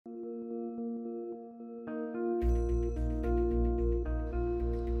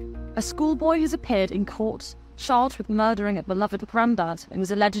A schoolboy has appeared in court, charged with murdering a beloved grandad and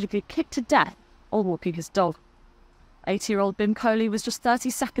was allegedly kicked to death while walking his dog. 80-year-old Bhim Kohli was just 30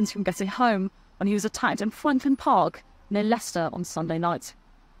 seconds from getting home when he was attacked in Franklin Park near Leicester on Sunday night.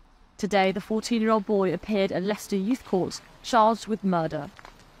 Today, the 14-year-old boy appeared at Leicester Youth Court, charged with murder.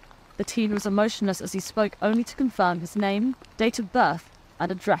 The teen was emotionless as he spoke only to confirm his name, date of birth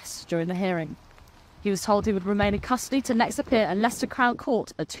and address during the hearing. He was told he would remain in custody to next appear at Leicester Crown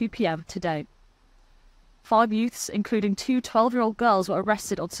Court at 2 p.m. today. 5 youths, including 2 12-year-old girls, were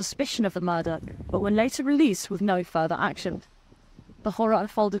arrested on suspicion of the murder, but were later released with no further action. The horror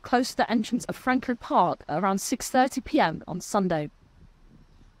unfolded close to the entrance of Franklin Park at around 6:30 p.m. on Sunday.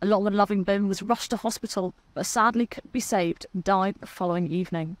 A Longman-loving Bhim was rushed to hospital, but sadly couldn't be saved and died the following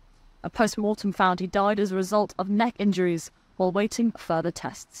evening. A post-mortem found he died as a result of neck injuries while waiting for further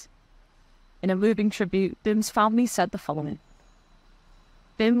tests. In a moving tribute, Bhim's family said the following.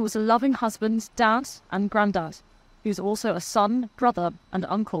 Bhim was a loving husband, dad and grandad. He was also a son, brother and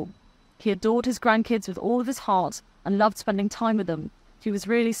uncle. He adored his grandkids with all of his heart and loved spending time with them. He was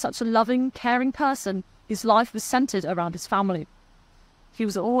really such a loving, caring person whose life was centred around his family. He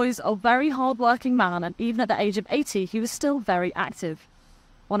was always a very hard-working man, and even at the age of 80, he was still very active.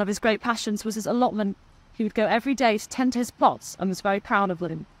 One of his great passions was his allotment. He would go every day to tend to his plots and was very proud of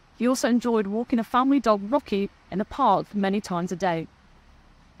them. He also enjoyed walking a family dog, Rocky, in the park many times a day.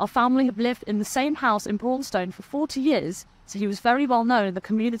 Our family have lived in the same house in Braunstone for 40 years, so he was very well known in the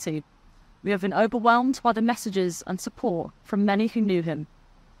community. We have been overwhelmed by the messages and support from many who knew him.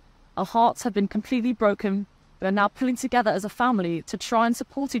 Our hearts have been completely broken. We are now pulling together as a family to try and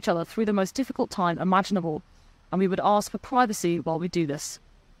support each other through the most difficult time imaginable, and we would ask for privacy while we do this.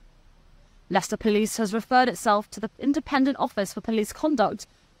 Leicester Police has referred itself to the Independent Office for Police Conduct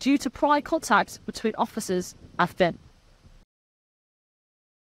due to prior contact between officers and Bhim.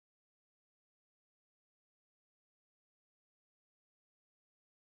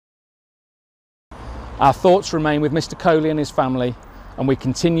 Our thoughts remain with Mr. Kohli and his family, and we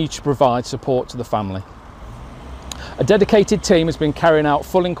continue to provide support to the family. A dedicated team has been carrying out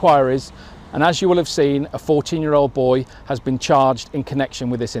full inquiries, and as you will have seen, a 14-year-old boy has been charged in connection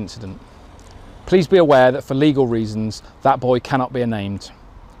with this incident. Please be aware that for legal reasons, that boy cannot be named.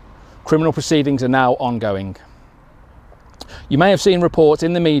 Criminal proceedings are now ongoing. You may have seen reports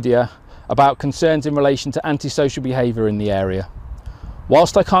in the media about concerns in relation to antisocial behaviour in the area.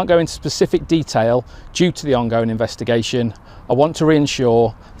 Whilst I can't go into specific detail due to the ongoing investigation, I want to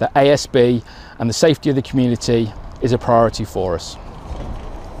reassure that ASB and the safety of the community is a priority for us.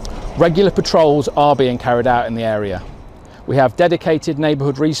 Regular patrols are being carried out in the area. We have dedicated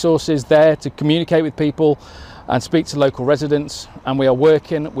neighbourhood resources there to communicate with people and speak to local residents, and we are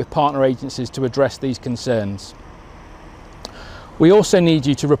working with partner agencies to address these concerns. We also need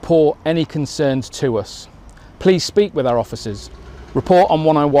you to report any concerns to us. Please speak with our officers, report on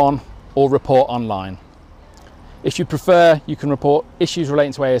 101 or report online. If you prefer, you can report issues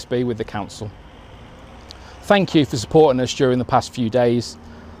relating to ASB with the council. Thank you for supporting us during the past few days.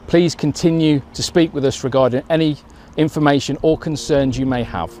 Please continue to speak with us regarding any information or concerns you may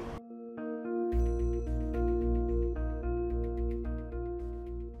have.